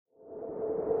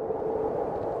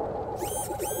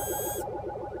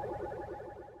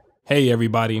Hey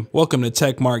everybody, welcome to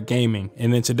Techmark Gaming,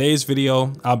 and in today's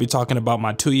video, I'll be talking about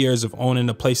my 2 years of owning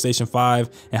the PlayStation 5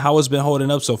 and how it's been holding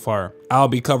up so far. I'll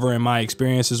be covering my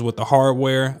experiences with the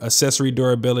hardware, accessory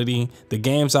durability, the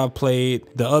games I've played,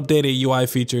 the updated UI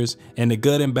features, and the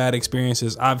good and bad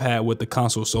experiences I've had with the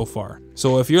console so far.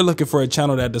 So if you're looking for a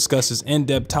channel that discusses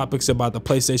in-depth topics about the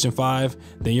PlayStation 5,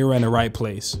 then you're in the right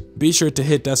place. Be sure to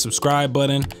hit that subscribe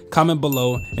button, comment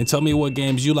below, and tell me what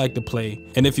games you like to play.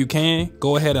 And if you can,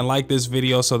 go ahead and like this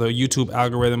video so the YouTube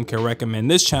algorithm can recommend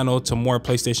this channel to more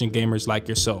PlayStation gamers like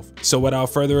yourself. So without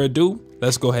further ado,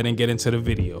 let's go ahead and get into the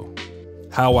video.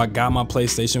 How I got my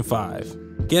PlayStation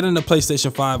 5. Getting the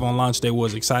PlayStation 5 on launch day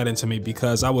was exciting to me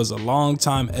because I was a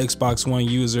long-time Xbox One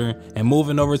user, and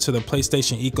moving over to the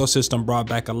PlayStation ecosystem brought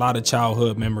back a lot of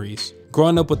childhood memories.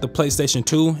 Growing up with the PlayStation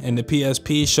 2 and the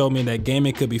PSP showed me that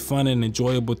gaming could be fun and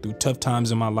enjoyable through tough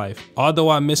times in my life. Although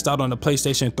I missed out on the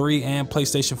PlayStation 3 and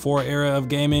PlayStation 4 era of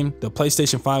gaming, the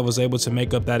PlayStation 5 was able to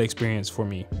make up that experience for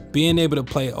me. Being able to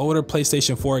play older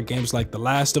PlayStation 4 games like The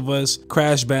Last of Us,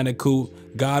 Crash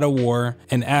Bandicoot, God of War,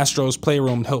 and Astro's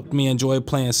Playroom helped me enjoy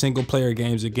playing single-player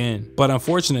games again. But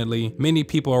unfortunately, many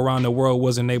people around the world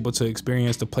wasn't able to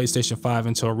experience the PlayStation 5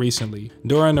 until recently.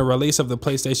 During the release of the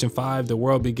PlayStation 5, the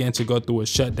world began to go through a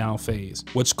shutdown phase,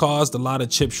 which caused a lot of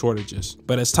chip shortages.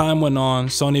 But as time went on,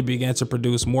 Sony began to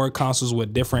produce more consoles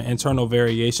with different internal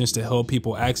variations to help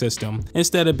people access them,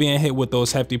 instead of being hit with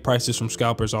those hefty prices from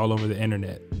scalpers all over the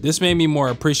internet. This made me more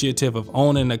appreciative of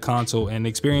owning a console and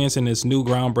experiencing its new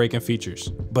groundbreaking features.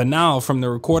 But now, from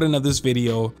the recording of this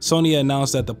video, Sony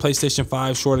announced that the PlayStation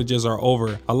 5 shortages are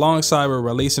over, alongside with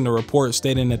releasing a report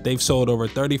stating that they've sold over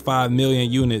 35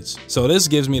 million units. So this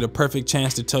gives me the perfect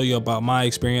chance to tell you about my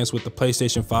experience with the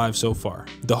PlayStation 5 so far.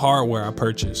 The hardware I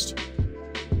purchased.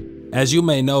 As you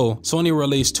may know, Sony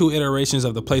released two iterations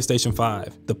of the PlayStation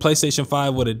 5. The PlayStation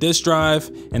 5 with a disc drive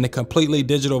and a completely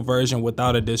digital version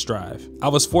without a disc drive. I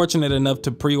was fortunate enough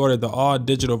to pre-order the all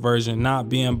digital version, not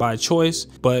being by choice,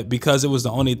 but because it was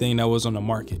the only thing that was on the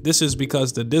market. This is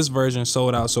because the disc version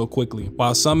sold out so quickly.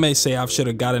 While some may say I should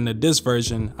have gotten the disc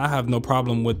version, I have no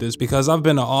problem with this because I've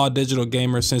been an all digital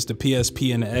gamer since the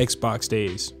PSP and the Xbox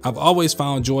days. I've always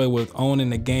found joy with owning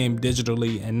the game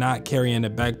digitally and not carrying a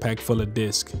backpack full of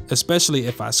discs. Especially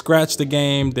if I scratch the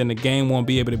game, then the game won't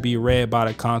be able to be read by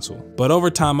the console. But over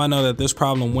time, I know that this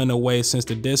problem went away since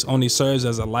the disc only serves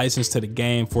as a license to the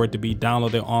game for it to be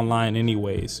downloaded online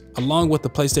anyways. Along with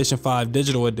the PlayStation 5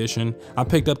 Digital Edition, I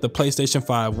picked up the PlayStation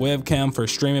 5 webcam for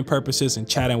streaming purposes and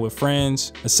chatting with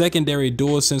friends, a secondary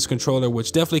DualSense controller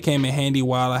which definitely came in handy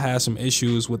while I had some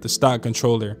issues with the stock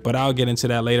controller, but I'll get into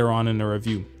that later on in the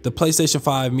review. The PlayStation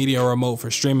 5 media remote for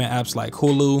streaming apps like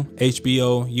Hulu,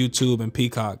 HBO, YouTube, and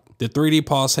Peacock. The 3D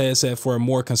Pulse headset for a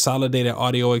more consolidated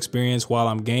audio experience while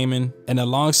I'm gaming. And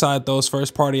alongside those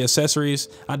first-party accessories,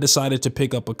 I decided to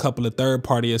pick up a couple of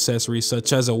third-party accessories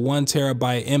such as a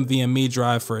 1TB NVMe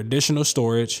drive for additional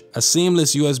storage, a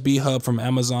seamless USB hub from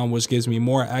Amazon which gives me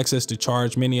more access to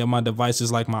charge many of my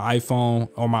devices like my iPhone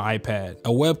or my iPad, a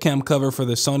webcam cover for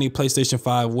the Sony PlayStation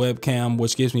 5 webcam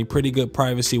which gives me pretty good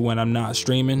privacy when I'm not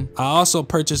streaming. I also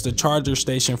purchased a charger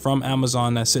station from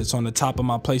Amazon that sits on the top of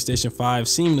my PlayStation 5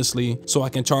 seamlessly so I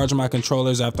can charge my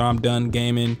controllers after I'm done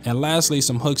gaming, and lastly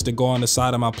some hooks to go on the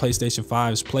side of my PlayStation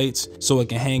 5's plates so it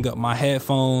can hang up my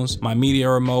headphones, my media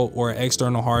remote, or an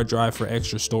external hard drive for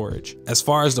extra storage. As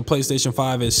far as the PlayStation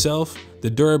 5 itself, the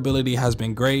durability has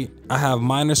been great. I have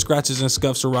minor scratches and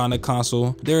scuffs around the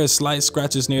console. There is slight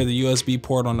scratches near the USB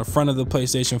port on the front of the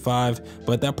PlayStation 5,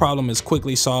 but that problem is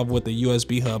quickly solved with the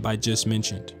USB hub I just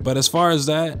mentioned. But as far as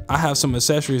that, I have some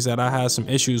accessories that I had some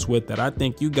issues with that I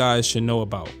think you guys should know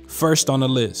about. First on the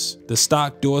list, the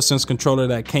stock DualSense controller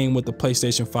that came with the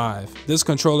PlayStation 5. This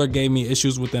controller gave me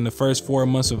issues within the first 4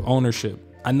 months of ownership.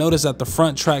 I noticed that the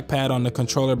front trackpad on the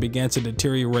controller began to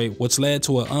deteriorate, which led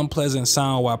to an unpleasant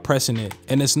sound while pressing it,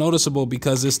 and it's noticeable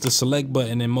because it's the select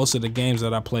button in most of the games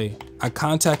that I play. I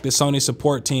contacted Sony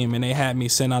support team and they had me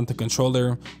send out the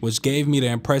controller, which gave me the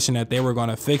impression that they were going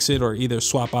to fix it or either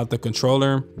swap out the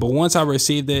controller. But once I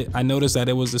received it, I noticed that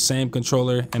it was the same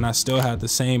controller and I still had the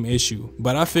same issue.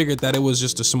 But I figured that it was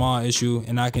just a small issue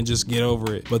and I can just get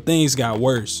over it. But things got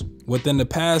worse. Within the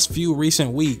past few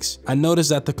recent weeks, I noticed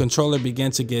that the controller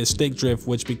began to get stick drift,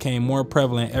 which became more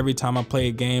prevalent every time I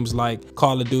played games like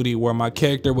Call of Duty, where my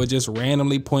character would just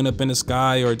randomly point up in the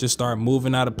sky or just start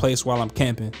moving out of place while I'm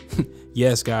camping.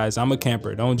 Yes guys, I'm a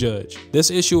camper, don't judge.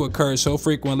 This issue occurred so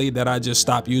frequently that I just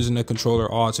stopped using the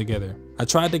controller altogether. I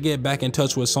tried to get back in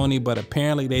touch with Sony, but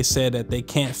apparently they said that they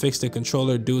can't fix the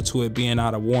controller due to it being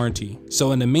out of warranty.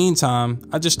 So in the meantime,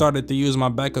 I just started to use my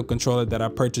backup controller that I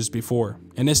purchased before.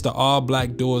 And it's the all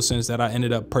black DualSense that I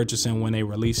ended up purchasing when they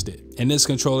released it. And this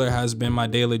controller has been my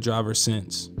daily driver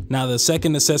since. Now the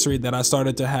second accessory that I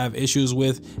started to have issues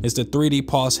with is the 3D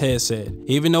Pulse headset.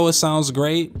 Even though it sounds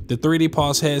great, the 3D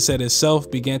Pulse headset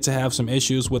itself began to have some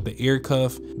issues with the ear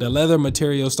cuff. The leather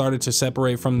material started to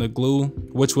separate from the glue,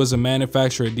 which was a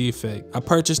manufacturer defect. I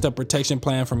purchased a protection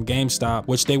plan from GameStop,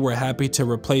 which they were happy to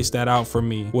replace that out for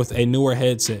me with a newer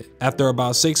headset. After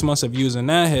about 6 months of using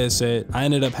that headset, I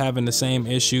ended up having the same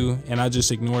issue and I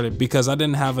just ignored it because I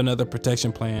didn't have another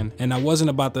protection plan and I wasn't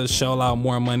about to shell out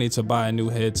more money to buy a new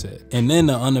headset. And then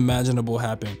the unimaginable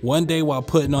happened. One day while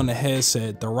putting on the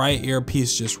headset, the right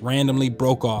earpiece just randomly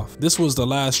broke off. This was the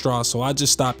last straw, so I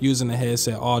just stopped using the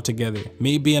headset altogether.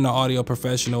 Me being an audio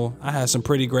professional, I had some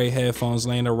pretty great headphones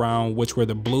laying around, which were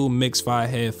the blue Mix-5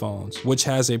 headphones, which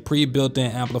has a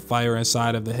pre-built-in amplifier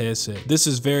inside of the headset. This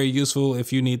is very useful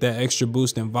if you need that extra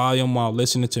boost in volume while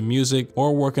listening to music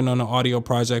or working on an audio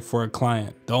project for a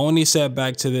client. The only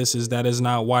setback to this is that it's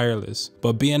not wireless,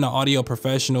 but being an audio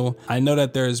professional, I know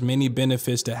that there's many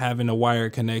benefits to having a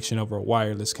wired connection over a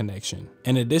wireless connection.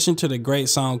 In addition to the great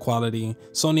sound quality,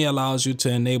 Sony allows you to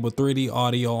enable 3D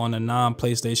audio on a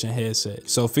non-PlayStation headset.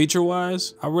 So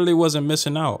feature-wise, I really wasn't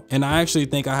missing out. And I actually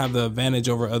think I have the advantage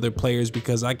over other players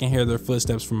because I can hear their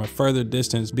footsteps from a further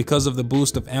distance because of the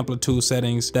boost of amplitude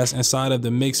settings that's inside of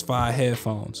the Mix-5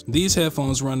 headphones. These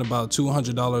headphones run about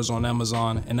 $200 on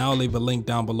Amazon, and I'll leave a link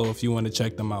down below if you want to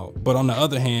check them out. But on the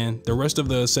other hand, the rest of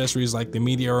the accessories like the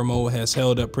media remote has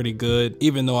held up pretty good,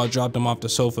 even though I dropped them off the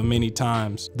sofa many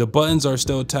times. The buttons are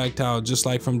still tactile just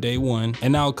like from day one,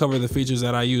 and I'll cover the features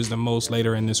that I use the most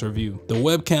later in this review. The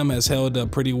webcam has held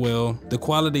up pretty well, the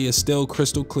quality is still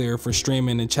crystal clear for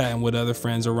streaming and chatting with other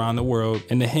friends around the world,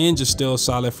 and the hinge is still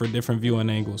solid for different viewing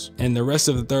angles. And the rest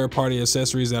of the third-party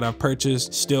accessories that I've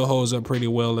purchased still holds up pretty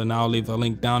well, and I'll leave a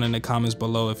link down in the comments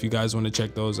below if you guys want to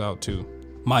check those out too.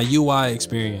 My UI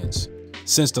experience.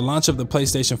 Since the launch of the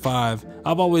PlayStation 5,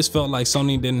 I've always felt like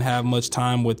Sony didn't have much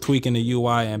time with tweaking the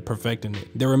UI and perfecting it.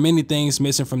 There were many things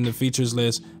missing from the features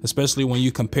list, especially when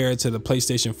you compare it to the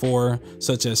PlayStation 4,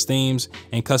 such as themes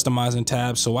and customizing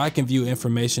tabs so I can view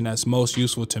information that's most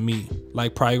useful to me,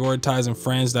 like prioritizing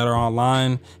friends that are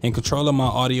online and controlling my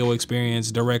audio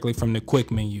experience directly from the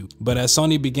quick menu. But as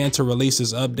Sony began to release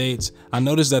its updates, I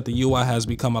noticed that the UI has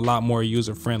become a lot more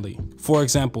user-friendly. For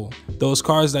example, those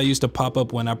cards that used to pop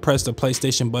up when I pressed the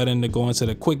PlayStation button to go into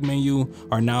the quick menu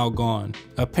are now gone.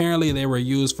 Apparently they were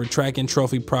used for tracking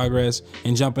trophy progress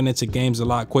and jumping into games a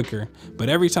lot quicker, but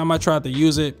every time I tried to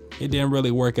use it, it didn't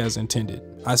really work as intended.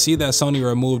 I see that Sony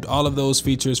removed all of those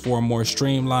features for a more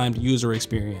streamlined user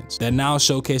experience that now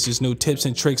showcases new tips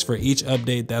and tricks for each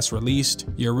update that's released,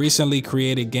 your recently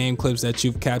created game clips that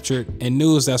you've captured, and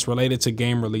news that's related to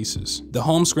game releases. The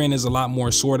home screen is a lot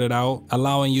more sorted out,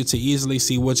 allowing you to easily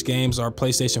see which games are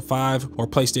PlayStation 5 or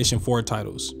PlayStation 4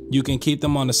 titles. You can keep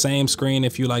them on the same screen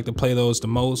if you like to play those the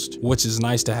most, which is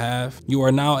nice to have. You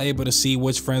are now able to see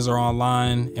which friends are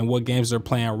online and what games they're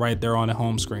playing right there on the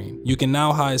home screen. You can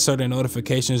now hide certain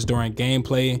notifications during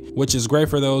gameplay, which is great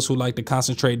for those who like to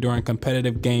concentrate during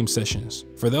competitive game sessions.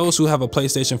 For those who have a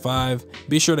PlayStation 5,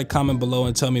 be sure to comment below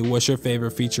and tell me what's your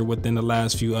favorite feature within the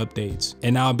last few updates,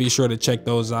 and I'll be sure to check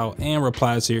those out and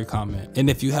reply to your comment. And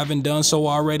if you haven't done so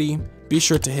already, be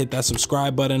sure to hit that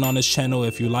subscribe button on this channel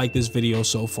if you like this video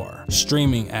so far.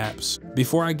 Streaming apps.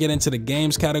 Before I get into the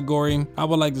games category, I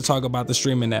would like to talk about the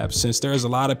streaming apps since there's a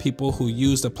lot of people who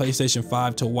use the PlayStation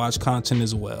 5 to watch content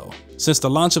as well. Since the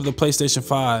launch of the PlayStation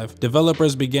 5,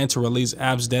 developers began to release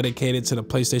apps dedicated to the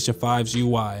PlayStation 5's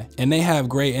UI, and they have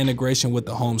great integration with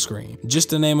the home screen. Just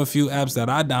to name a few apps that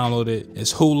I downloaded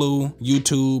is Hulu,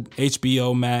 YouTube,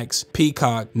 HBO Max,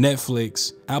 Peacock,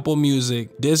 Netflix, Apple Music,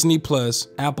 Disney Plus,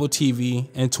 Apple TV,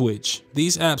 and Twitch.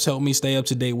 These apps help me stay up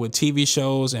to date with TV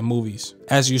shows and movies.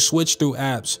 As you switch through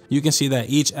apps, you can see that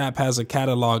each app has a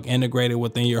catalog integrated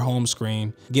within your home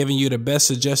screen, giving you the best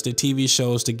suggested TV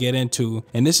shows to get into,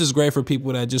 and this is great for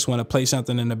people that just want to play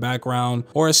something in the background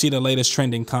or see the latest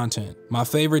trending content. My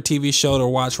favorite TV show to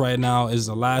watch right now is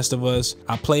The Last of Us.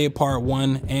 I played part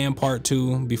 1 and part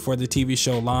 2 before the TV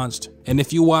show launched, And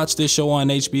if you watch this show on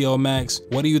HBO Max,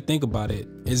 what do you think about it?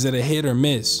 Is it a hit or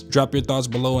miss? Drop your thoughts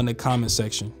below in the comment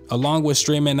section. Along with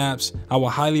streaming apps, I would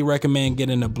highly recommend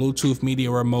getting a Bluetooth media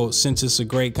remote since it's a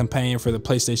great companion for the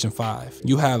PlayStation 5.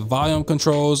 You have volume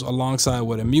controls alongside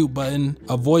with a mute button,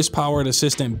 a voice-powered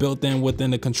assistant built in within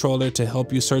the controller to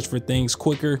help you search for things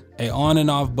quicker, an on and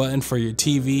off button for your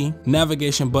TV,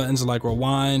 navigation buttons like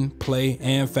rewind, play,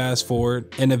 and fast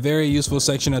forward, and a very useful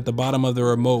section at the bottom of the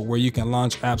remote where you can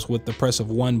launch apps with the press of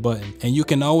one button. And you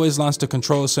can always launch the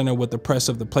control center with the press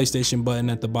of the PlayStation button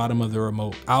at the bottom of the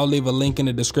remote. I'll leave a link in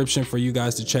the description for you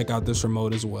guys to check out this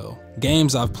remote as well.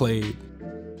 Games I've played.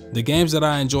 The games that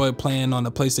I enjoyed playing on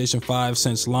the PlayStation 5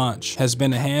 since launch has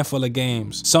been a handful of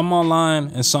games, some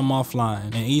online and some offline,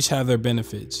 and each have their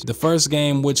benefits. The first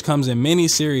game, which comes in many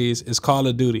series, is Call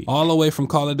of Duty. All the way from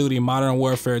Call of Duty Modern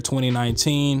Warfare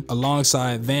 2019,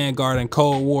 alongside Vanguard and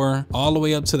Cold War, all the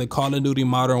way up to the Call of Duty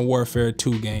Modern Warfare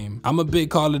 2 game. I'm a big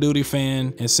Call of Duty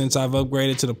fan, and since I've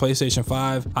upgraded to the PlayStation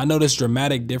 5, I noticed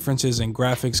dramatic differences in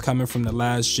graphics coming from the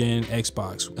last gen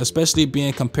Xbox, especially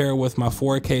being compared with my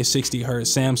 4K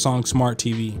 60Hz Samsung Smart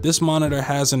TV. This monitor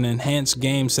has an enhanced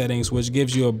game settings which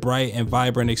gives you a bright and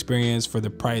vibrant experience for the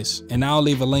price, and I'll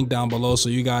leave a link down below so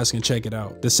you guys can check it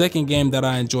out. The second game that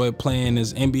I enjoyed playing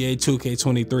is NBA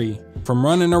 2K23. From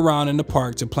running around in the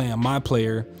park to playing My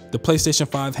Player, the PlayStation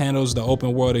 5 handles the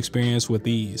open world experience with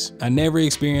ease. I never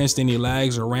experienced any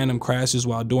lags or random crashes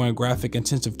while doing graphic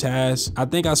intensive tasks. I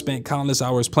think I spent countless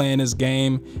hours playing this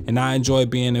game, and I enjoy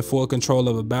being in full control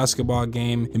of a basketball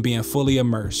game and being fully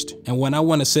immersed. And when I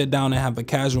want to sit down and have a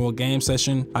casual game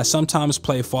session, I sometimes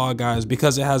play Fall Guys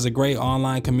because it has a great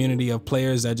online community of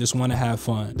players that just want to have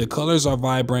fun. The colors are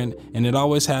vibrant, and it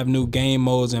always have new game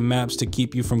modes and maps to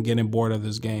keep you from getting bored of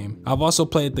this game. I've also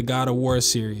played the God of War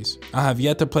series. I have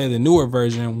yet to play the newer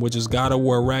version, which is God of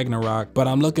War Ragnarok, but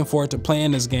I'm looking forward to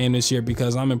playing this game this year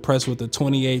because I'm impressed with the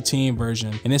 2018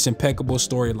 version and its impeccable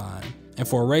storyline. And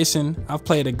for racing, I've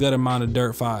played a good amount of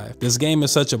Dirt 5. This game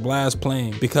is such a blast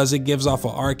playing because it gives off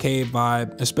an arcade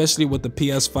vibe, especially with the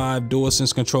PS5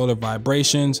 DualSense controller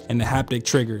vibrations and the haptic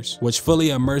triggers, which fully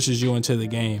immerses you into the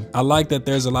game. I like that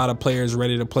there's a lot of players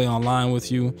ready to play online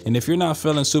with you, and if you're not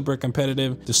feeling super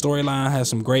competitive, the storyline has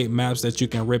some great maps that you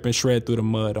can rip and shred through the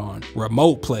mud on.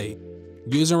 Remote play.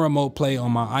 Using remote play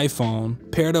on my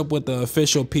iPhone paired up with the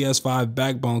official PS5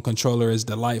 backbone controller is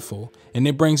delightful, and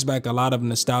it brings back a lot of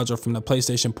nostalgia from the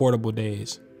PlayStation Portable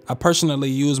days. I personally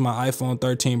use my iPhone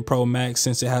 13 Pro Max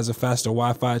since it has a faster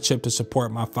Wi-Fi chip to support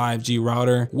my 5G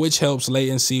router, which helps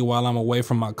latency while I'm away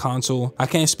from my console. I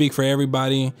can't speak for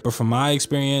everybody, but from my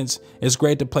experience, it's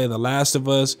great to play The Last of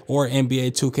Us or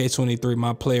NBA 2K23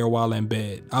 My Player while in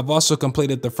bed. I've also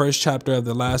completed the first chapter of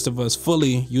The Last of Us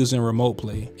fully using remote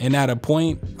play, and at a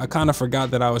point, I kind of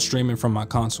forgot that I was streaming from my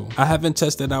console. I haven't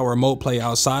tested out remote play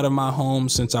outside of my home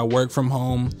since I work from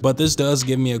home, but this does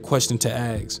give me a question to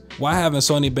ask. Why haven't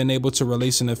Sony been able to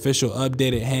release an official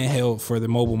updated handheld for the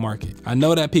mobile market? I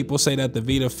know that people say that the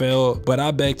Vita failed, but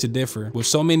I beg to differ. With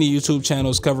so many YouTube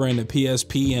channels covering the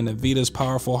PSP and the Vita's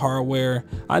powerful hardware,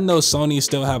 I know Sony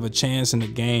still have a chance in the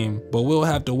game, but we'll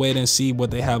have to wait and see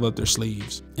what they have up their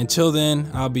sleeves. Until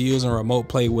then, I'll be using remote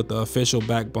play with the official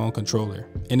backbone controller.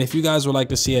 And if you guys would like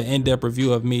to see an in-depth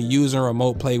review of me using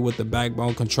remote play with the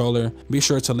backbone controller, be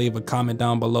sure to leave a comment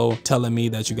down below telling me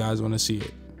that you guys want to see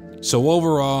it. So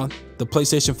overall, the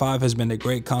PlayStation 5 has been a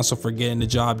great console for getting the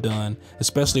job done,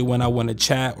 especially when I want to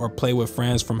chat or play with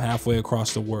friends from halfway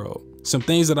across the world. Some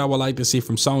things that I would like to see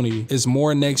from Sony is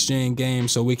more next-gen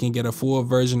games so we can get a full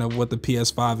version of what the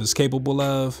PS5 is capable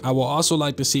of. I will also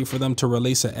like to see for them to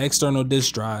release an external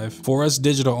disc drive for us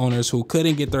digital owners who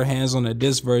couldn't get their hands on a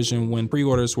disc version when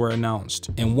pre-orders were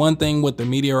announced. And one thing with the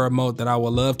media remote that I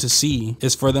would love to see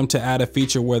is for them to add a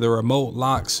feature where the remote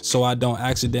locks so I don't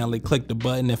accidentally click the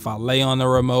button if I lay on the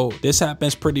remote. This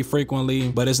happens pretty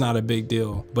frequently, but it's not a big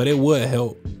deal, but it would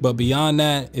help. But beyond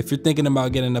that, if you're thinking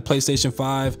about getting a PlayStation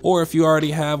 5, or if you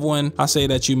already have one, I say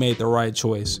that you made the right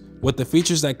choice. With the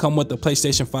features that come with the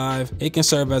PlayStation 5, it can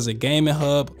serve as a gaming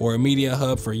hub or a media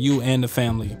hub for you and the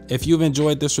family. If you've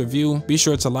enjoyed this review, be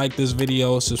sure to like this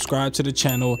video, subscribe to the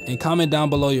channel, and comment down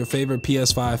below your favorite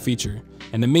PS5 feature.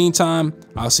 In the meantime,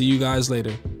 I'll see you guys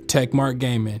later. Techmark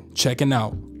Gaming, checking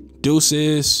out.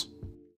 Deuces.